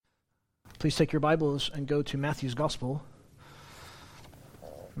Please take your Bibles and go to Matthew's Gospel.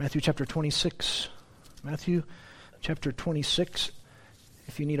 Matthew chapter 26. Matthew chapter 26.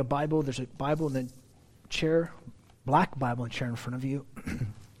 If you need a Bible, there's a Bible in the chair, black Bible in the chair in front of you.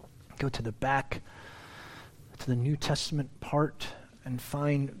 Go to the back, to the New Testament part, and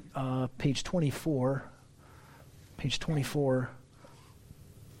find page 24. Page 24.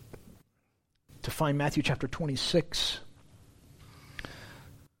 To find Matthew chapter 26.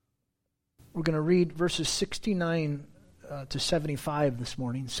 We're going to read verses 69 to 75 this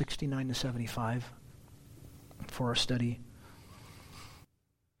morning, 69 to 75 for our study.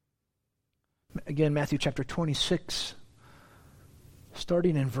 Again, Matthew chapter 26,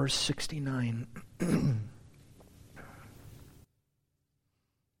 starting in verse 69.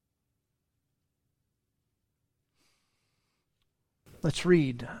 Let's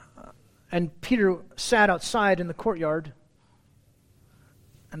read. And Peter sat outside in the courtyard,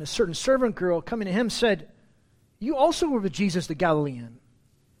 and a certain servant girl coming to him said, "You also were with Jesus the Galilean."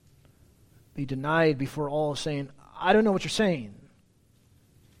 He denied before all, saying, "I don't know what you're saying."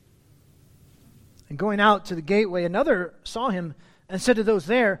 And going out to the gateway, another saw him and said to those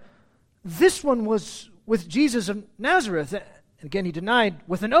there, "This one was with Jesus of Nazareth." And again he denied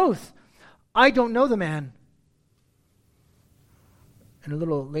with an oath, "I don't know the man." And a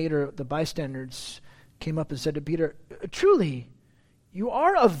little later, the bystanders came up and said to Peter, "Truly, you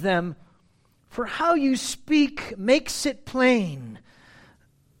are of them, for how you speak makes it plain."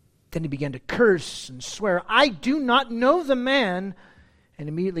 Then he began to curse and swear, "I do not know the man." And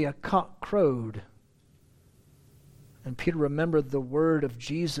immediately a cock crowed. And Peter remembered the word of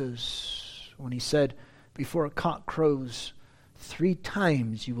Jesus when he said, "Before a cock crows, 3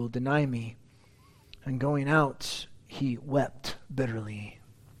 times you will deny me." And going out, he wept bitterly.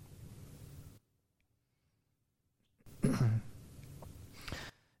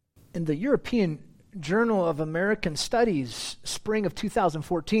 In the European Journal of American Studies, spring of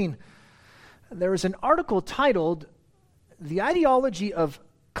 2014, there was an article titled, "The Ideology of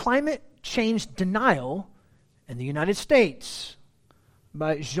Climate Change Denial in the United States,"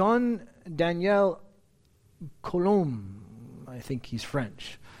 by Jean-Daniel Coulombe. I think he's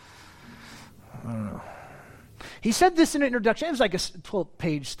French. I don't know. He said this in an introduction. It was like a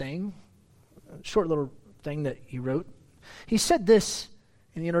 12-page thing, a short little thing that he wrote. He said this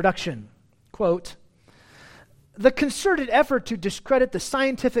in the introduction, quote, "The concerted effort to discredit the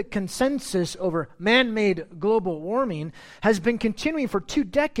scientific consensus over man-made global warming has been continuing for 2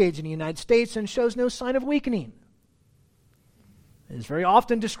 decades in the United States and shows no sign of weakening. It is very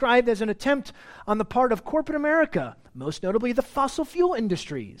often described as an attempt on the part of corporate America, most notably the fossil fuel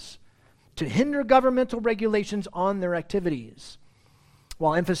industries, to hinder governmental regulations on their activities.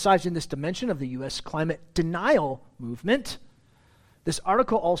 While emphasizing this dimension of the U.S. climate denial movement, this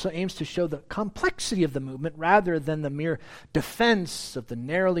article also aims to show the complexity of the movement rather than the mere defense of the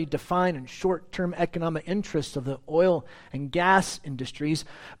narrowly defined and short-term economic interests of the oil and gas industries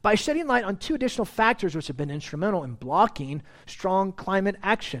by shedding light on 2 additional factors which have been instrumental in blocking strong climate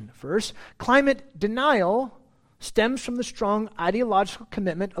action. First, climate denial stems from the strong ideological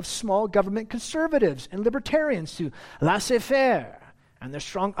commitment of small government conservatives and libertarians to laissez-faire and their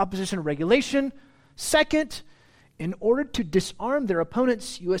strong opposition to regulation. Second, in order to disarm their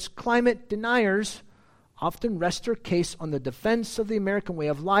opponents, U.S. climate deniers often rest their case on the defense of the American way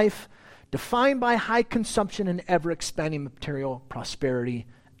of life, defined by high consumption and ever-expanding material prosperity,"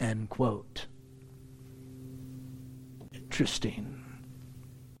 end quote. Interesting.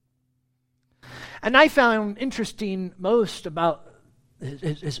 And I found interesting most about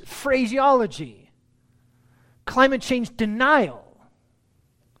his phraseology, climate change denial.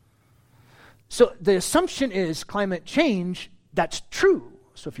 So the assumption is climate change, that's true.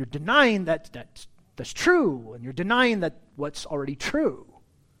 So if you're denying that's true, and you're denying that what's already true.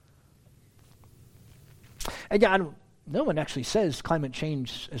 And yeah, no one actually says climate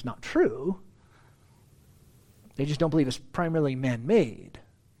change is not true. They just don't believe it's primarily man-made.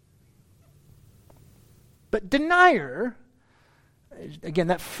 But denier, again,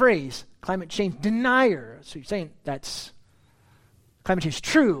 that phrase, climate change denier, so you're saying that's climate change is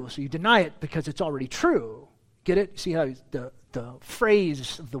true, so you deny it because it's already true. Get it? See how the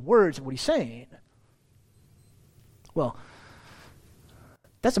phrase of the words of what he's saying? Well,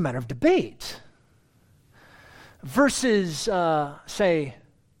 that's a matter of debate. Versus, say,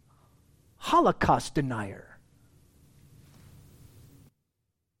 Holocaust denier.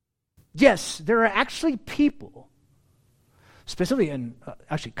 Yes, there are actually people, specifically in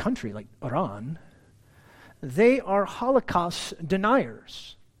actually country like Iran, they are Holocaust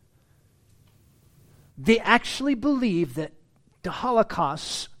deniers. They actually believe that the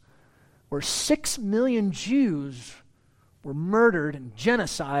Holocaust where 6 million Jews were murdered and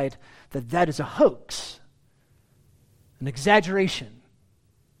genocide, that is a hoax, an exaggeration.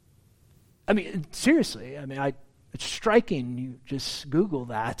 I mean, seriously, it's striking. You just Google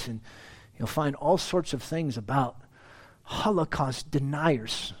that and you'll find all sorts of things about Holocaust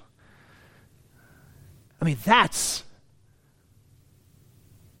deniers. I mean, that's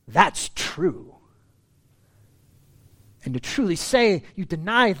true. And to truly say you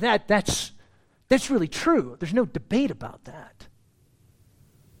deny that, that's really true. There's no debate about that.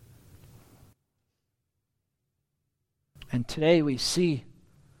 And today we see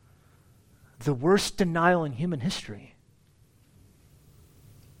the worst denial in human history,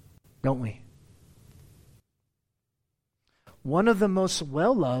 don't we? One of the most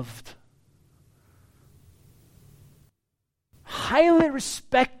well-loved, highly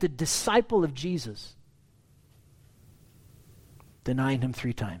respected disciple of Jesus, denying him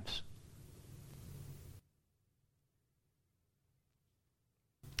 3 times.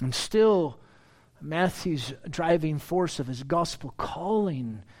 And still, Matthew's driving force of his gospel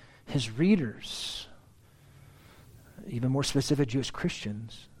calling his readers, even more specific Jewish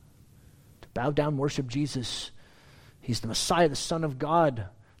Christians, to bow down, worship Jesus. He's the Messiah, the Son of God,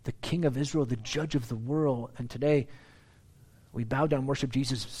 the King of Israel, the Judge of the world. And today, we bow down, worship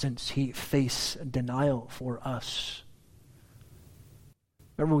Jesus since he faced denial for us.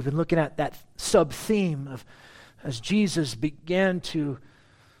 Remember, we've been looking at that sub-theme of as Jesus began to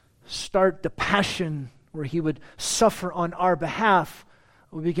start the passion where he would suffer on our behalf,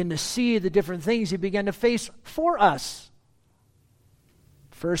 we begin to see the different things he began to face for us.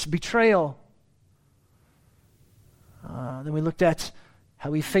 First, betrayal. Then we looked at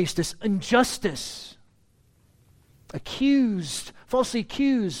how he faced this injustice, falsely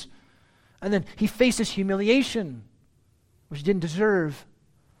accused. And then he faced this humiliation, which he didn't deserve.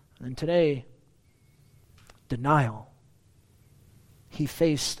 And then today, denial. He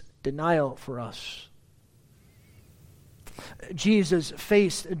faced denial for us. Jesus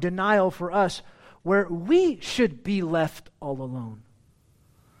faced denial for us where we should be left all alone.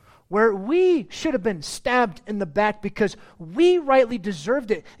 Where we should have been stabbed in the back because we rightly deserved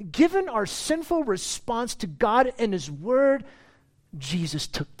it. Given our sinful response to God and his word, Jesus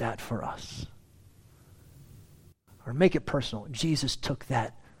took that for us. Or make it personal, Jesus took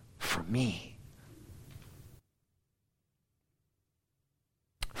that for me.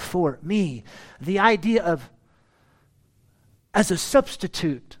 For me. The idea of as a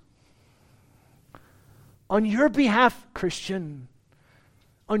substitute on your behalf, Christian,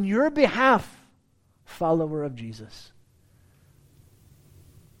 on your behalf, follower of Jesus,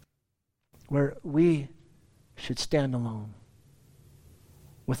 where we should stand alone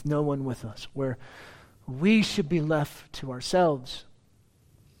with no one with us, where we should be left to ourselves.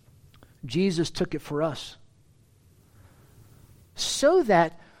 Jesus took it for us so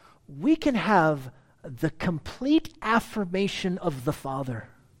that we can have the complete affirmation of the Father.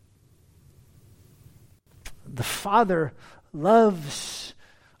 The Father loves,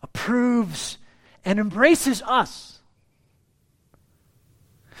 approves, and embraces us.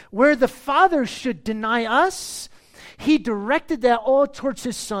 Where the Father should deny us, he directed that all towards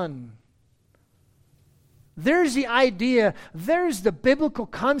his Son. There's the idea, there's the biblical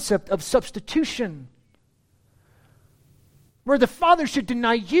concept of substitution. Where the Father should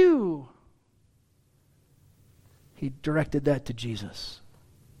deny you, he directed that to Jesus.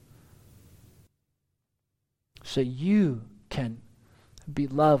 So you can be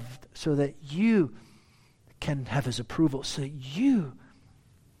loved, so that you can have his approval, so that you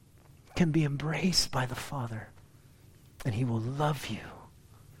can be embraced by the Father, and he will love you.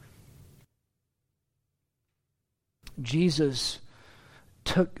 Jesus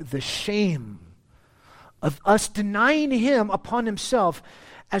took the shame of us denying him upon himself.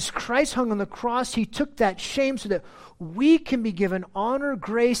 As Christ hung on the cross, he took that shame so that we can be given honor,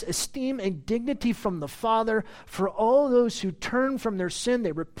 grace, esteem, and dignity from the Father. For all those who turn from their sin,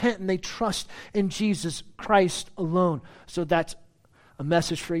 they repent and they trust in Jesus Christ alone. So that's a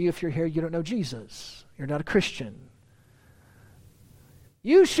message for you if you're here, you don't know Jesus. You're not a Christian.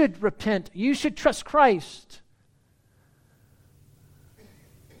 You should repent. You should trust Christ.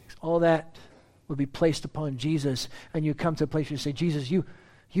 All that will be placed upon Jesus, and you come to a place where you say, Jesus,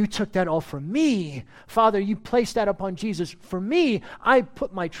 you took that all from me. Father, you placed that upon Jesus for me. I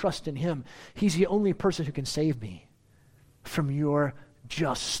put my trust in him. He's the only person who can save me from your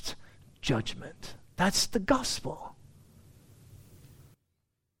just judgment. That's the gospel.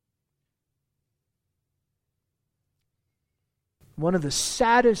 One of the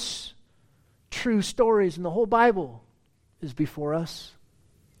saddest true stories in the whole Bible is before us.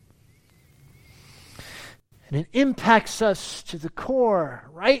 And it impacts us to the core,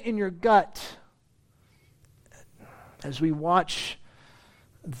 right in your gut, as we watch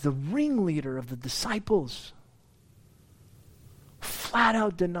the ringleader of the disciples flat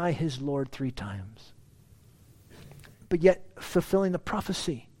out deny his Lord 3 times, but yet fulfilling the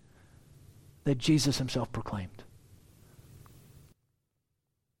prophecy that Jesus himself proclaimed.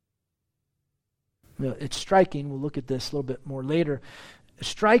 It's striking. We'll look at this a little bit more later.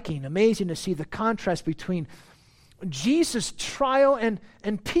 Striking, amazing to see the contrast between Jesus' trial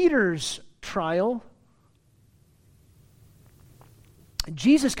and Peter's trial.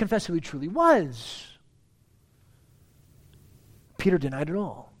 Jesus confessed who he truly was. Peter denied it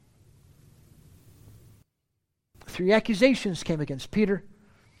all. 3 accusations came against Peter.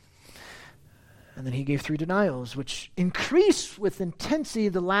 And then he gave 3 denials, which increased with intensity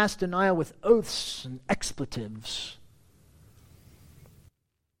the last denial with oaths and expletives.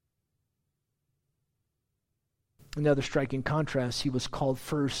 Another striking contrast, he was called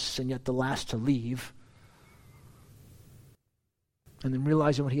first and yet the last to leave. And then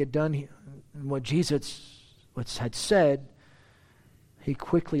realizing what he had done and what Jesus had said, he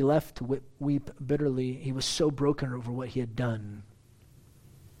quickly left to weep bitterly. He was so broken over what he had done.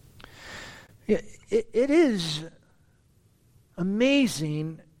 It is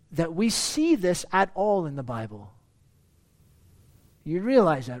amazing that we see this at all in the Bible. You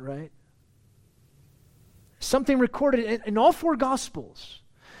realize that, right? Something recorded in all 4 Gospels.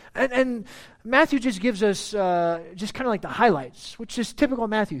 And Matthew just gives us just kind of like the highlights, which is typical of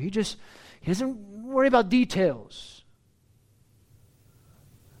Matthew. He doesn't worry about details.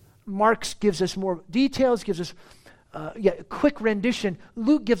 Mark gives us more details, gives us a quick rendition.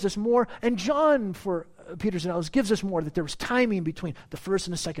 Luke gives us more, and John, for Peter's and others, gives us more, that there was timing between the first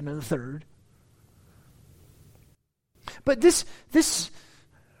and the second and the third. But this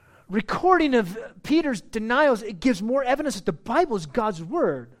recording of Peter's denials, it gives more evidence that the Bible is God's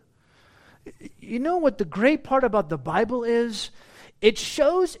word. You know what the great part about the Bible is? It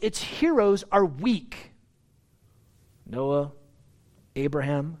shows its heroes are weak. Noah,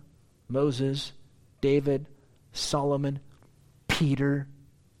 Abraham, Moses, David, Solomon, Peter,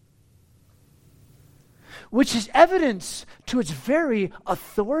 which is evidence to its very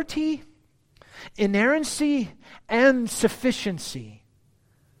authority, inerrancy, and sufficiency.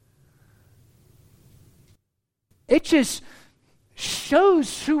 It just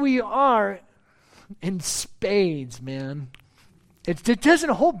shows who we are in spades, man. It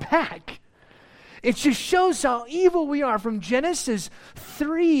doesn't hold back. It just shows how evil we are from Genesis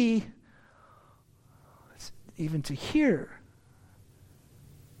 3 even to here.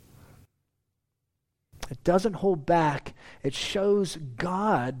 It doesn't hold back. It shows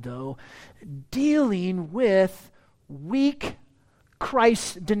God, though, dealing with weak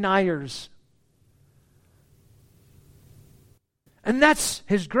Christ deniers. And that's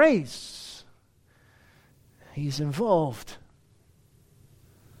his grace. He's involved.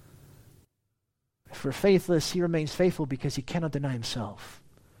 If we're faithless, he remains faithful because he cannot deny himself.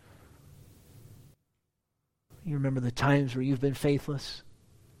 You remember the times where you've been faithless?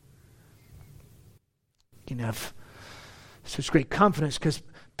 You can have such great confidence because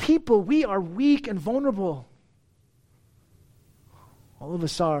people, we are weak and vulnerable. All of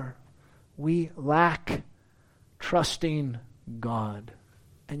us are. We lack trusting God.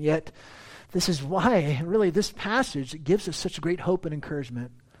 And yet, this is why, really, this passage gives us such great hope and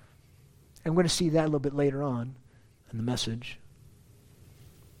encouragement. And we're going to see that a little bit later on in the message.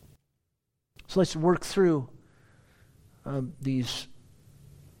 So let's work through these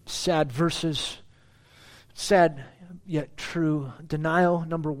sad verses. Sad yet true. Denial,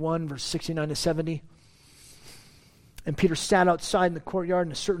 number 1, verse 69 to 70. And Peter sat outside in the courtyard,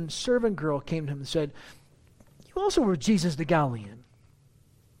 and a certain servant girl came to him and said, "You also were Jesus the Galilean."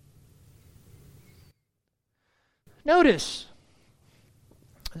 Notice,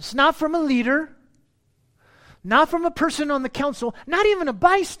 it's not from a leader, not from a person on the council, not even a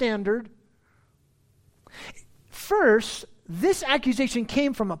bystander. First, this accusation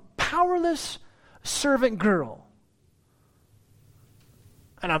came from a powerless servant girl.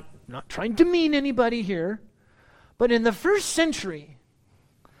 And I'm not trying to demean anybody here, but in the first century,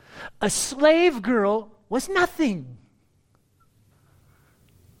 a slave girl was nothing.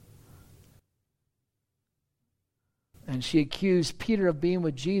 And she accused Peter of being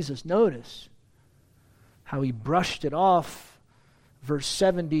with Jesus. Notice how he brushed it off. Verse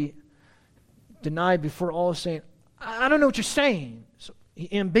 70, denied before all, saying, "I don't know what you're saying." So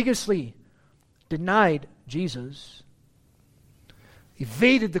he ambiguously denied Jesus.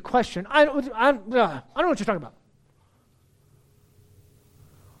 Evaded the question. I don't know what you're talking about.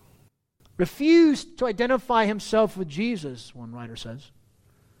 refused to identify himself with Jesus, one writer says.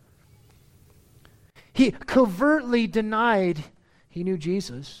 He covertly denied he knew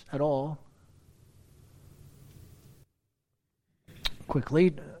Jesus at all.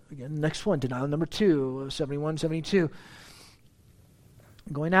 Quickly, again, next one, denial number 2, 71, 72.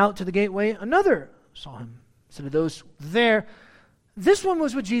 Going out to the gateway, another saw him. Instead of those there, this one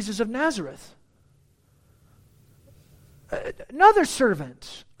was with Jesus of Nazareth. Another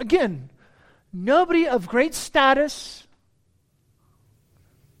servant. Again, nobody of great status.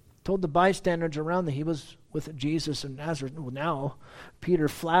 Told the bystanders around that he was with Jesus of Nazareth. Well, now, Peter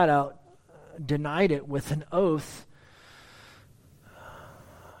flat out denied it with an oath.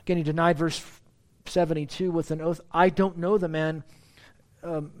 Again, he denied verse 72 with an oath. I don't know the man.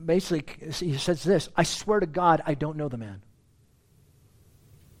 Basically, he says this, I swear to God, I don't know the man.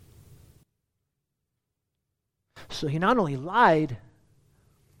 So he not only lied,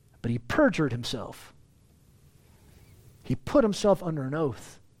 but he perjured himself. He put himself under an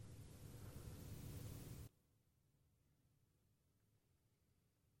oath.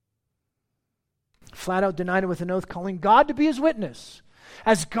 Flat out denied it with an oath, calling God to be his witness.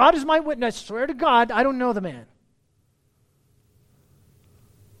 As God is my witness, I swear to God, I don't know the man.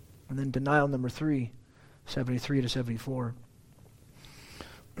 And then denial number 3, 73 to 74.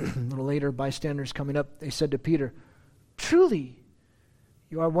 A little later, bystanders coming up, they said to Peter, truly,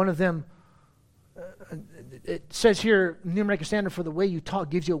 you are one of them. It says here, New American Standard, for the way you talk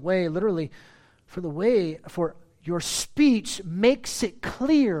gives you away. Literally, for your speech makes it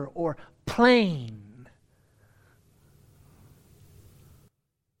clear or plain.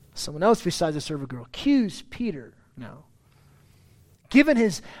 Someone else besides the servant girl accused Peter now. Given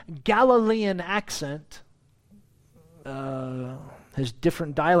his Galilean accent, his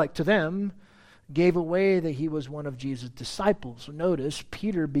different dialect to them, gave away that he was one of Jesus' disciples. So notice,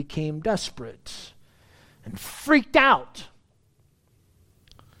 Peter became desperate and freaked out.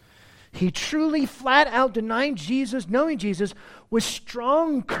 He truly flat out denied Jesus, knowing Jesus, with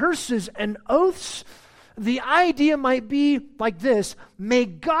strong curses and oaths. The idea might be like this: may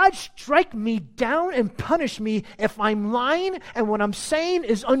God strike me down and punish me if I'm lying and what I'm saying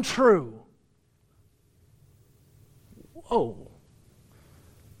is untrue. Whoa.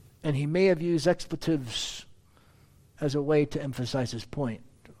 And he may have used expletives as a way to emphasize his point.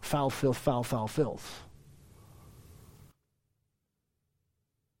 Foul filth, foul, foul filth.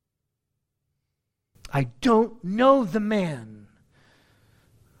 I don't know the man.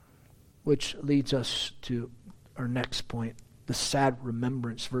 Which leads us to our next point, the sad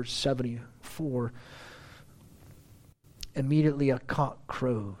remembrance, verse 74. Immediately a cock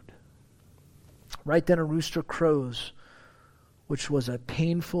crowed. Right then a rooster crows, which was a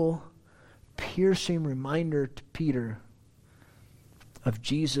painful, piercing reminder to Peter of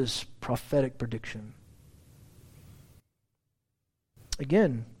Jesus' prophetic prediction.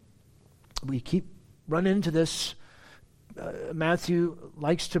 Again, we keep running into this. Matthew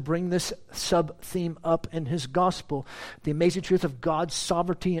likes to bring this sub-theme up in his gospel, the amazing truth of God's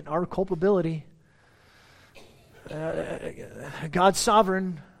sovereignty and our culpability. God's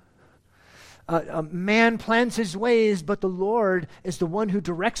sovereign. Man plans his ways, but the Lord is the one who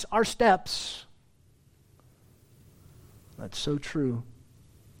directs our steps. That's so true.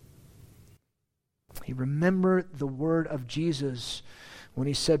 He remembered the word of Jesus when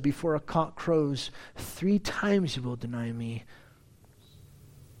he said, before a cock crows, 3 times you will deny me.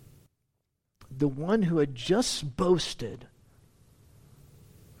 The one who had just boasted,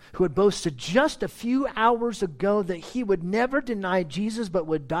 just a few hours ago that he would never deny Jesus but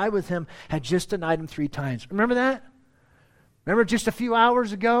would die with him, had just denied him 3 times. Remember that? Remember just a few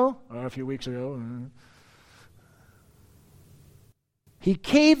hours ago? Or a few weeks ago? He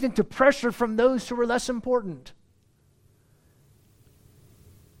caved into pressure from those who were less important.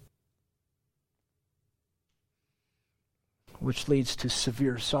 Which leads to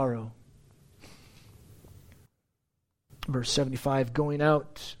severe sorrow. Verse 75, going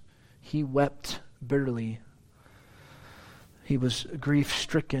out, he wept bitterly. He was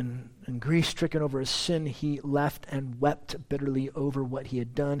grief-stricken, and grief-stricken over his sin, he left and wept bitterly over what he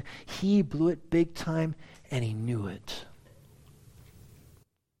had done. He blew it big time, and he knew it.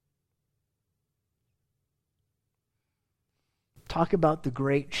 Talk about the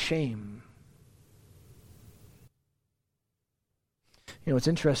great shame. You know, what's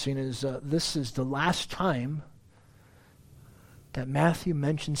interesting is this is the last time that Matthew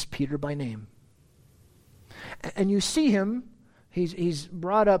mentions Peter by name. And you see him, he's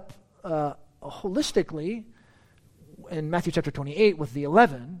brought up holistically in Matthew chapter 28 with the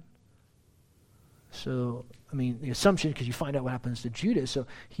 11. So, the assumption, because you find out what happens to Judas, so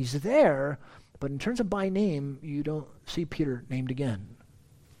he's there, but in terms of by name, you don't see Peter named again.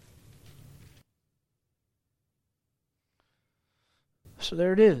 So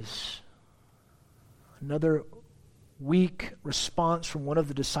there it is. Another weak response from one of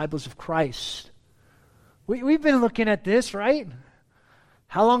the disciples of Christ. We've been looking at this, right?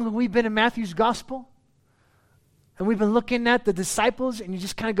 How long have we been in Matthew's gospel? And we've been looking at the disciples, and you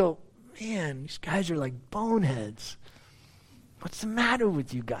just kind of go, man, these guys are like boneheads. What's the matter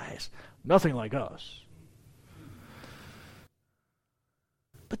with you guys? Nothing like us.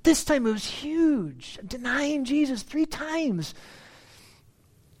 But this time it was huge. Denying Jesus 3 times.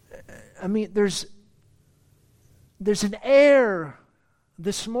 There's an air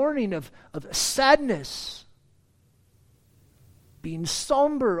this morning of sadness, being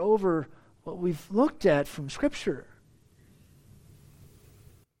somber over what we've looked at from Scripture.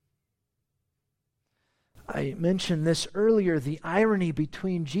 I mentioned this earlier, the irony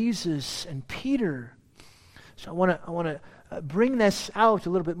between Jesus and Peter. So I want to bring this out a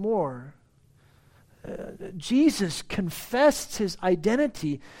little bit more. Jesus confessed his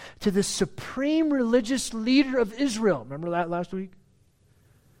identity to the supreme religious leader of Israel. Remember that last week?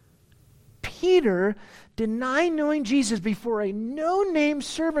 Peter denied knowing Jesus before a no-name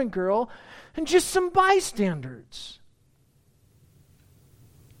servant girl and just some bystanders.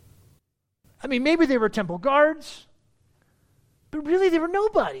 Maybe they were temple guards, but really they were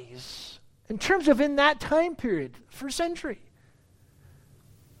nobodies in terms of in that time period, first century.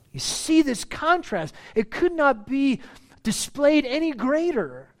 You see this contrast. It could not be displayed any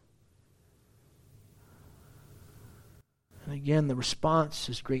greater. And again, the response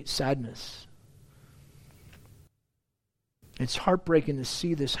is great sadness. It's heartbreaking to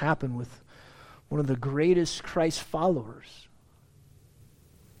see this happen with one of the greatest Christ followers.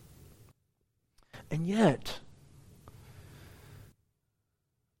 And yet,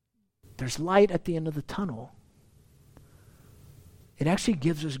 there's light at the end of the tunnel. It actually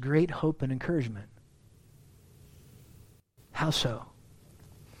gives us great hope and encouragement. How so?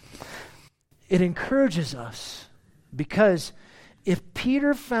 It encourages us because if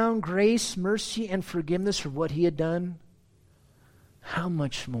Peter found grace, mercy, and forgiveness for what he had done, how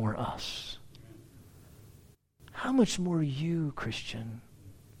much more us? How much more you, Christian?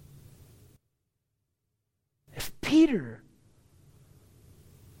 If Peter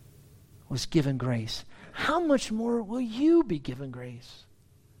was given grace, how much more will you be given grace?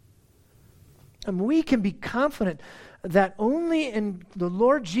 And we can be confident that only in the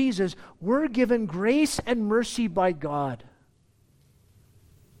Lord Jesus we're given grace and mercy by God.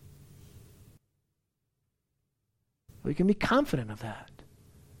 We can be confident of that.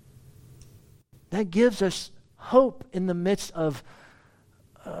 That gives us hope in the midst of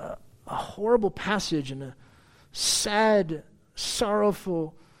a horrible passage and a sad,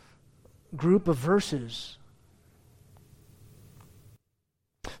 sorrowful group of verses.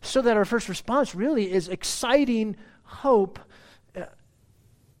 So that our first response really is exciting hope.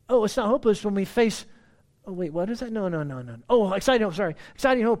 It's not hopeless when we face, what is that? No. Exciting hope, sorry.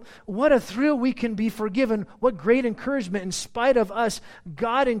 Exciting hope. What a thrill we can be forgiven. What great encouragement. In spite of us,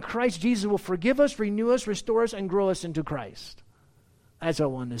 God in Christ Jesus will forgive us, renew us, restore us, and grow us into Christ. That's what I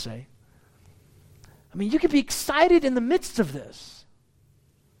wanted to say. You can be excited in the midst of this.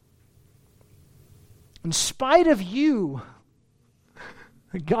 In spite of you,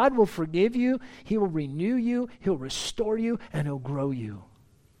 God will forgive you, He will renew you, He'll restore you, and He'll grow you.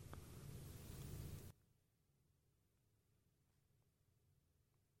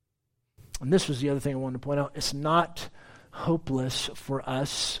 And this was the other thing I wanted to point out. It's not hopeless for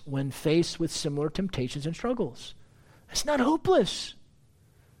us when faced with similar temptations and struggles. It's not hopeless.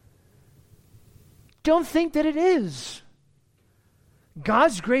 Don't think that it is.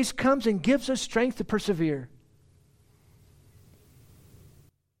 God's grace comes and gives us strength to persevere.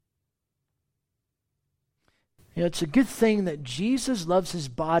 It's a good thing that Jesus loves His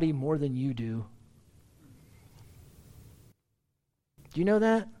body more than you do. Do you know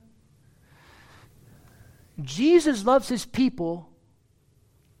that? Jesus loves His people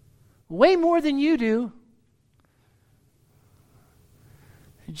way more than you do.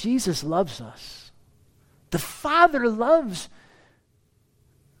 Jesus loves us. The Father loves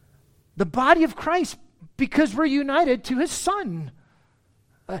the body of Christ because we're united to His Son.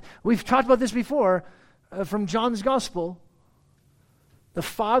 We've talked about this before from John's Gospel. The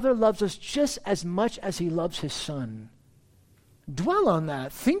Father loves us just as much as He loves His Son. Dwell on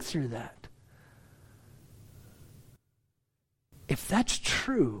that. Think through that. If that's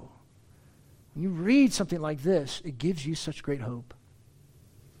true, when you read something like this, it gives you such great hope.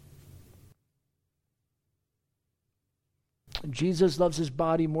 Jesus loves his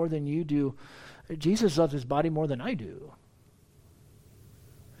body more than you do. Jesus loves his body more than I do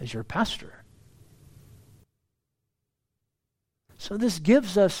as your pastor. So this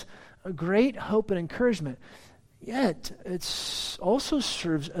gives us a great hope and encouragement. Yet, it also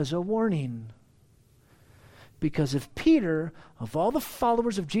serves as a warning. Because if Peter, of all the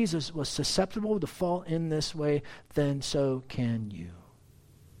followers of Jesus, was susceptible to fall in this way, then so can you.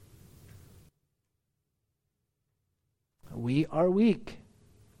 We are weak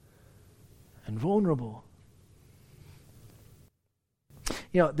and vulnerable.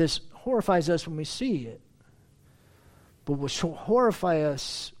 This horrifies us when we see it. But what should horrify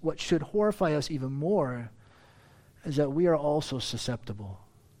us even more is that we are also susceptible.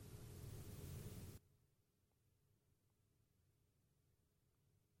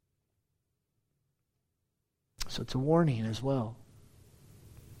 So it's a warning as well.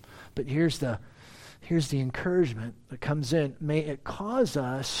 But here's the encouragement that comes in. May it cause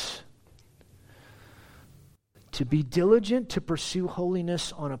us to be diligent to pursue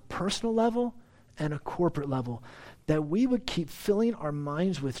holiness on a personal level and a corporate level, that we would keep filling our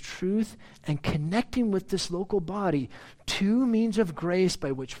minds with truth and connecting with this local body, two means of grace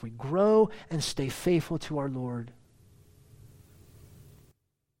by which we grow and stay faithful to our Lord.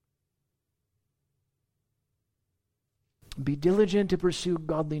 Be diligent to pursue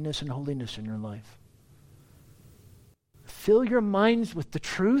godliness and holiness in your life. Fill your minds with the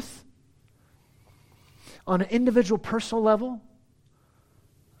truth on an individual, personal level,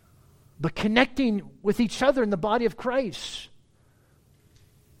 but connecting with each other in the body of Christ.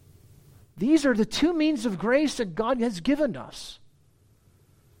 These are the two means of grace that God has given us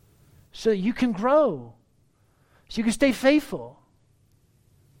so that you can grow, so you can stay faithful.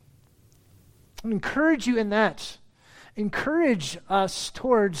 I encourage you in that. Encourage us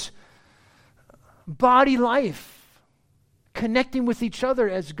towards body life, connecting with each other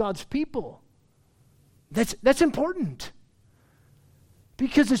as God's people. That's important.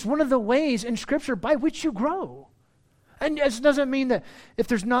 Because it's one of the ways in Scripture by which you grow. And it doesn't mean that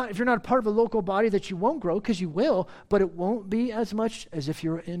if you're not a part of a local body that you won't grow, because you will, but it won't be as much as if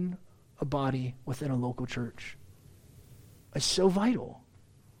you're in a body within a local church. It's so vital.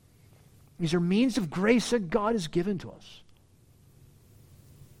 These are means of grace that God has given to us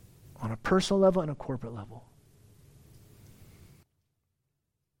on a personal level and a corporate level.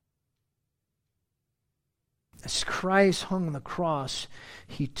 As Christ hung on the cross,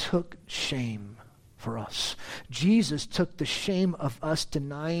 he took shame for us. Jesus took the shame of us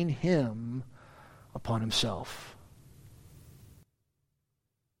denying him upon himself.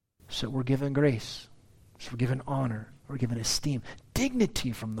 So we're given grace. So we're given honor. We're given esteem.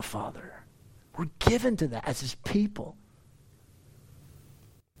 Dignity from the Father. We're given to that as his people.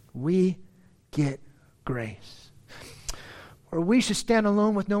 We get grace. Or we should stand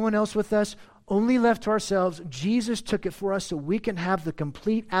alone with no one else with us, only left to ourselves. Jesus took it for us so we can have the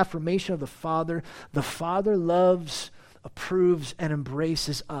complete affirmation of the Father. The Father loves, approves, and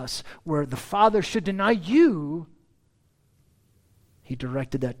embraces us. Where the Father should deny you, he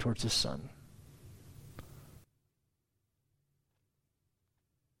directed that towards his Son.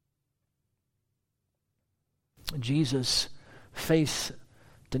 Jesus faced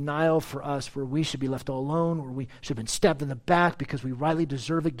denial for us where we should be left all alone, where we should have been stabbed in the back because we rightly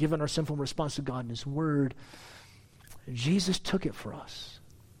deserve it given our sinful response to God and his word. Jesus took it for us.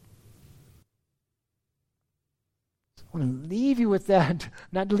 I want to leave you with that,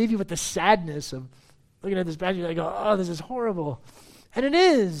 not to leave you with the sadness of looking at this passage and go, oh, this is horrible. And it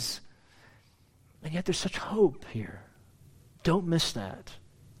is. And yet there's such hope here. Don't miss that.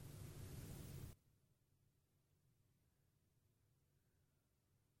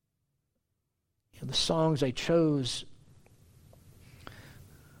 The songs I chose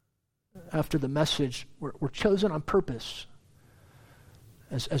after the message were chosen on purpose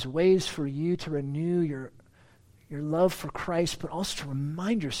as ways for you to renew your love for Christ, but also to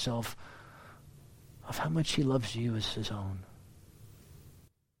remind yourself of how much he loves you as his own.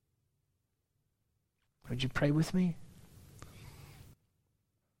 Would you pray with me?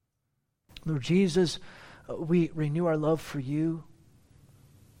 Lord Jesus, we renew our love for you.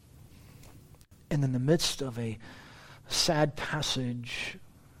 And in the midst of a sad passage,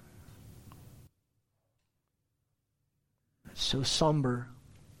 it's so somber,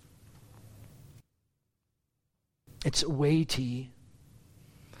 it's weighty,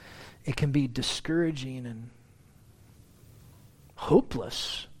 it can be discouraging and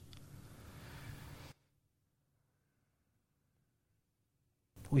hopeless.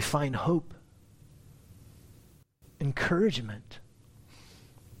 We find hope, encouragement,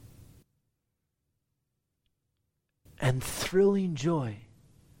 and thrilling joy.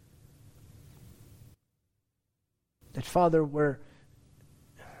 That, Father, where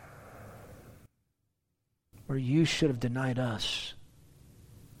you should have denied us,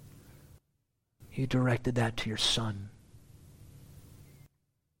 you directed that to your Son.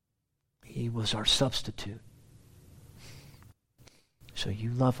 He was our substitute. So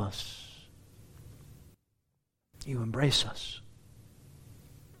you love us. You embrace us.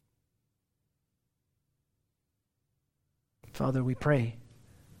 Father, we pray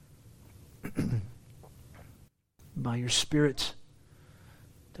by your Spirit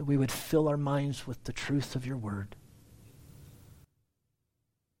that we would fill our minds with the truth of your word.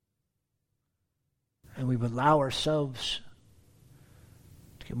 And we would allow ourselves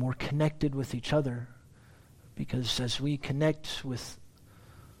to get more connected with each other, because as we connect with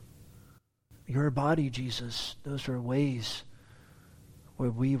your body, Jesus, those are ways where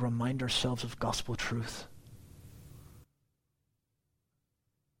we remind ourselves of gospel truth.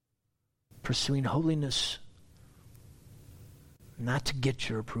 Pursuing holiness, not to get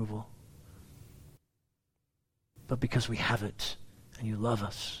your approval, but because we have it and you love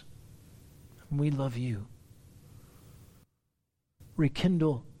us. And we love you.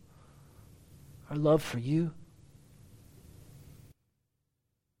 Rekindle our love for you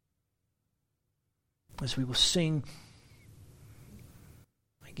as we will sing,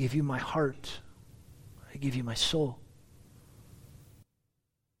 I give you my heart, I give you my soul.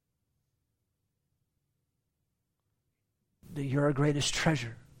 That you're our greatest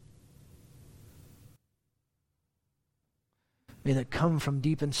treasure. May that come from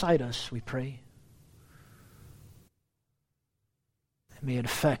deep inside us, we pray. And may it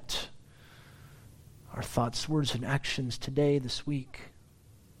affect our thoughts, words, and actions today, this week,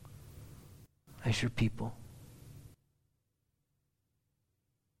 as your people.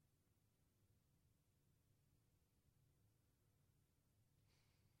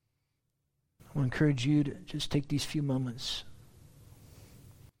 I want to encourage you to just take these few moments.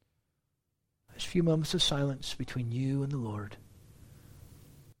 There's a few moments of silence between you and the Lord.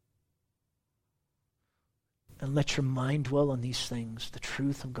 And let your mind dwell on these things, the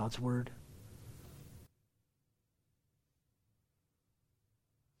truth of God's word.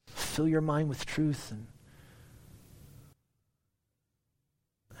 Fill your mind with truth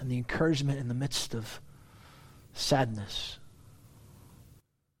and the encouragement in the midst of sadness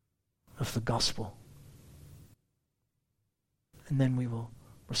of the gospel. And then we will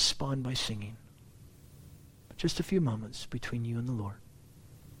respond by singing. Just a few moments between you and the Lord.